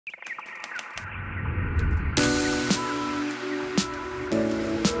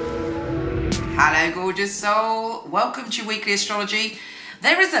Hello gorgeous soul, welcome to weekly astrology.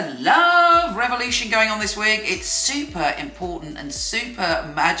 There is a love revolution going on this week. It's super important and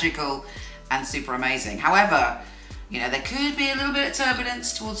super magical and super amazing. However, you know, there could be a little bit of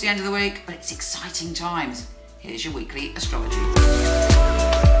turbulence towards the end of the week, but it's exciting times. Here's your weekly astrology.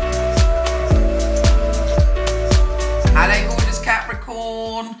 Hello gorgeous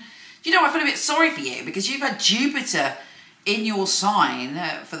Capricorn. You know, I feel a bit sorry for you because you've had Jupiter in your sign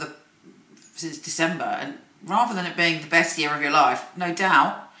since December, and rather than it being the best year of your life, no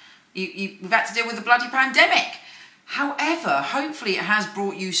doubt, you've had to deal with a bloody pandemic. However, hopefully it has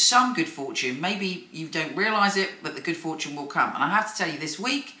brought you some good fortune. Maybe you don't realise it, but the good fortune will come. And I have to tell you, this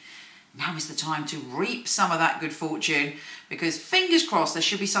week, now is the time to reap some of that good fortune, because fingers crossed there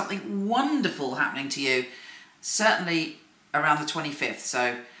should be something wonderful happening to you, certainly around the 25th.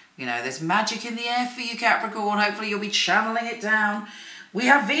 So, you know, there's magic in the air for you, Capricorn. Hopefully you'll be channeling it down. We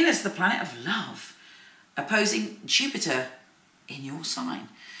have Venus, the planet of love, opposing Jupiter in your sign.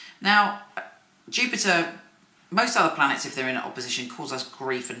 Now, Jupiter, most other planets, if they're in opposition, cause us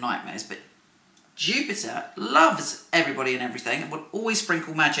grief and nightmares, but Jupiter loves everybody and everything and will always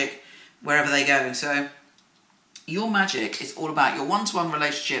sprinkle magic wherever they go. So your magic is all about your one-to-one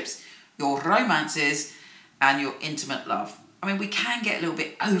relationships, your romances, and your intimate love. I mean, we can get a little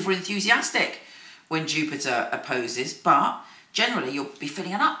bit over-enthusiastic when Jupiter opposes, but generally you'll be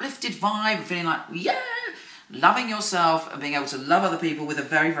feeling an uplifted vibe, feeling like, yeah, loving yourself and being able to love other people with a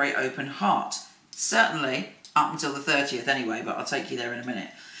very, very open heart. Certainly up until the 30th anyway, but I'll take you there in a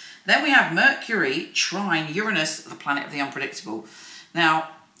minute. Then we have Mercury trine Uranus, the planet of the unpredictable. Now,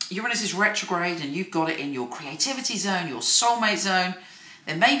 Uranus is retrograde and you've got it in your creativity zone, your soulmate zone.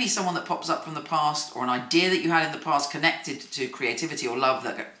 There may be someone that pops up from the past or an idea that you had in the past connected to creativity or love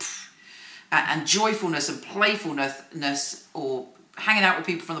that go, and joyfulness and playfulness, or hanging out with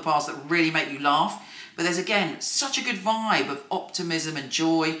people from the past that really make you laugh. But there's, again, such a good vibe of optimism and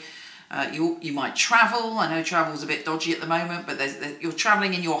joy. You might travel. I know travel's a bit dodgy at the moment, but you're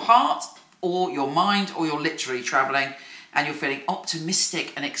traveling in your heart or your mind, or you're literally traveling and you're feeling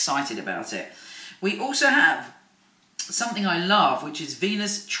optimistic and excited about it. We also have something I love, which is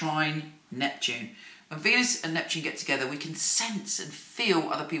Venus trine Neptune. When Venus and Neptune get together, we can sense and feel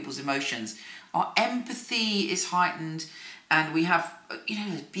other people's emotions. Our empathy is heightened, and we have, you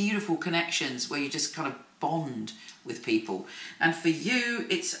know, beautiful connections where you just kind of bond with people. And for you,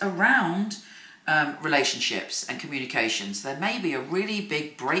 it's around relationships and communications. There may be a really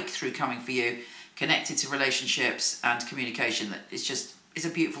big breakthrough coming for you connected to relationships and communication that is a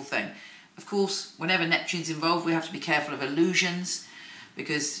beautiful thing. Of course, whenever Neptune's involved, we have to be careful of illusions,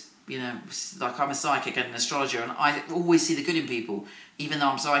 because, you know, like, I'm a psychic and an astrologer, and I always see the good in people, even though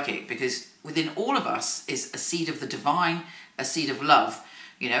I'm psychic, because within all of us is a seed of the divine, a seed of love,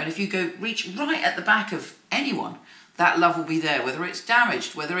 you know, and if you reach right at the back of anyone, that love will be there, whether it's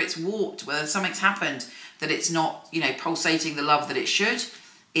damaged, whether it's warped, whether something's happened that it's not, you know, pulsating the love that it should.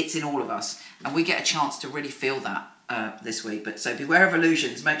 It's in all of us, and we get a chance to really feel that this week. But so beware of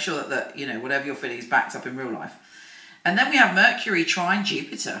illusions. Make sure that you know, whatever you're feeling is backed up in real life. And then we have Mercury trine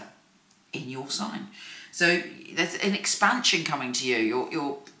Jupiter in your sign. So there's an expansion coming to you.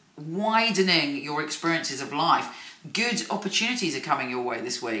 You're widening your experiences of life. Good opportunities are coming your way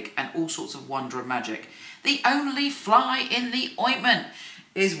this week, and all sorts of wonder and magic. The only fly in the ointment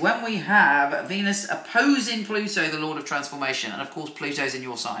is when we have Venus opposing Pluto, the Lord of Transformation, and of course Pluto's in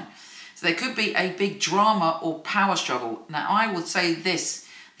your sign. So there could be a big drama or power struggle. Now I would say this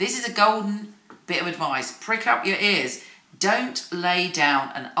is a golden bit of advice. Prick up your ears. Don't lay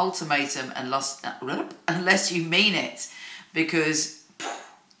down an ultimatum unless you mean it, because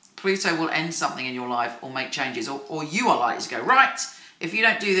Pluto will end something in your life or make changes, or you are likely to go, right, if you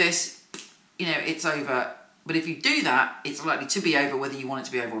don't do this, you know, it's over. But if you do that, it's likely to be over whether you want it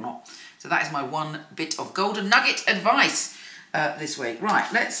to be over or not. So that is my one bit of golden nugget advice this week. Right,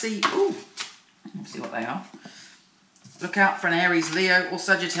 let's see. Ooh, let's see what they are. Look out for an Aries, Leo or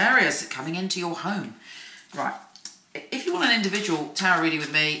Sagittarius coming into your home. Right, if you want an individual tarot reading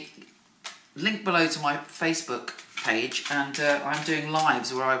with me, link below to my Facebook page, and I'm doing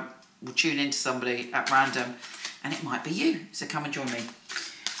lives where I will tune into somebody at random, and it might be you. So come and join me.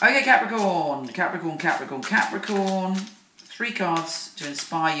 Okay, Capricorn, Capricorn, Capricorn, Capricorn. 3 cards to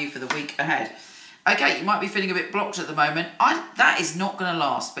inspire you for the week ahead. Okay, you might be feeling a bit blocked at the moment. That is not going to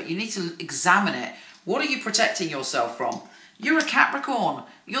last, but you need to examine it. What are you protecting yourself from? You're a Capricorn.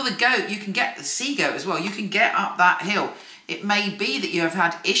 You're the goat. You can get the sea goat as well. You can get up that hill. It may be that you have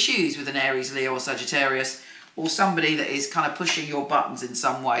had issues with an Aries, Leo or Sagittarius, or somebody that is kind of pushing your buttons in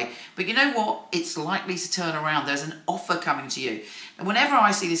some way. But you know what? It's likely to turn around. There's an offer coming to you. And whenever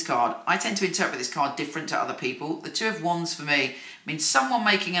I see this card, I tend to interpret this card different to other people. The Two of Wands for me means someone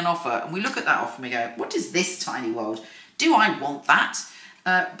making an offer, and we look at that offer and we go, what is this tiny world? Do I want that?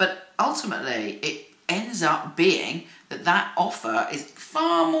 But ultimately, it ends up being that that offer is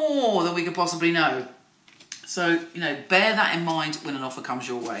far more than we could possibly know. So, you know, bear that in mind when an offer comes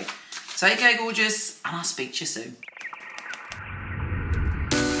your way. Take care, gorgeous, and I'll speak to you soon.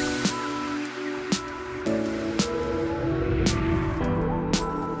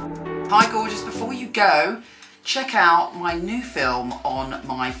 Hi, gorgeous. Before you go, check out my new film on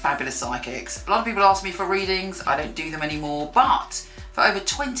my fabulous psychics. A lot of people ask me for readings. I don't do them anymore, but for over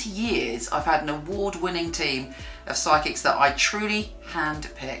 20 years, I've had an award-winning team of psychics that I truly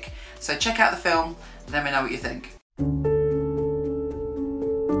handpick. So check out the film and let me know what you think.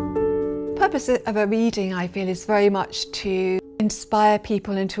 The purpose of a reading, I feel, is very much to inspire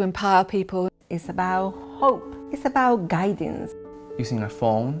people and to empower people. It's about hope. It's about guidance. Using a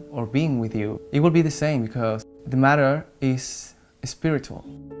phone or being with you, it will be the same because the matter is spiritual.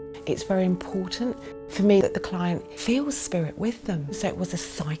 It's very important for me that the client feels spirit with them. So it was a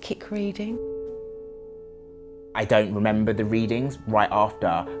psychic reading. I don't remember the readings right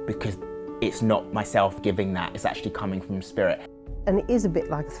after because it's not myself giving that, it's actually coming from spirit. And it is a bit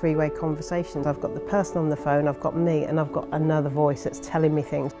like a three-way conversation. I've got the person on the phone, I've got me, and I've got another voice that's telling me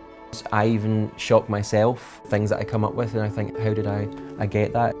things. I even shock myself, things that I come up with, and I think, how did I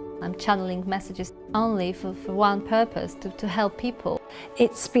get that? I'm channeling messages only for one purpose, to help people.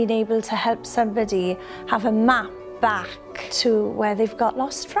 It's been able to help somebody have a map back to where they've got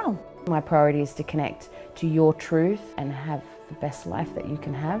lost from. My priority is to connect to your truth and have the best life that you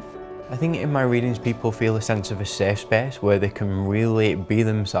can have. I think in my readings people feel a sense of a safe space where they can really be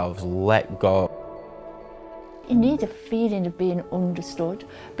themselves, let go. You need a feeling of being understood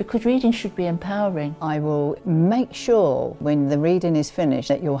because reading should be empowering. I will make sure when the reading is finished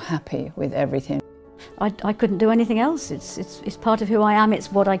that you're happy with everything. I couldn't do anything else. It's part of who I am.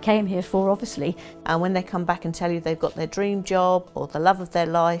 It's what I came here for, obviously. And when they come back and tell you they've got their dream job or the love of their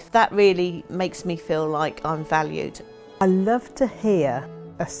life, that really makes me feel like I'm valued. I love to hear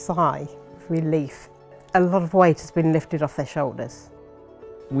a sigh of relief. A lot of weight has been lifted off their shoulders.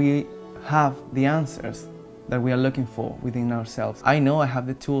 We have the answers that we are looking for within ourselves. I know I have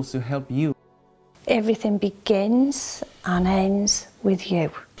the tools to help you. Everything begins and ends with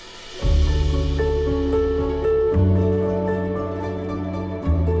you.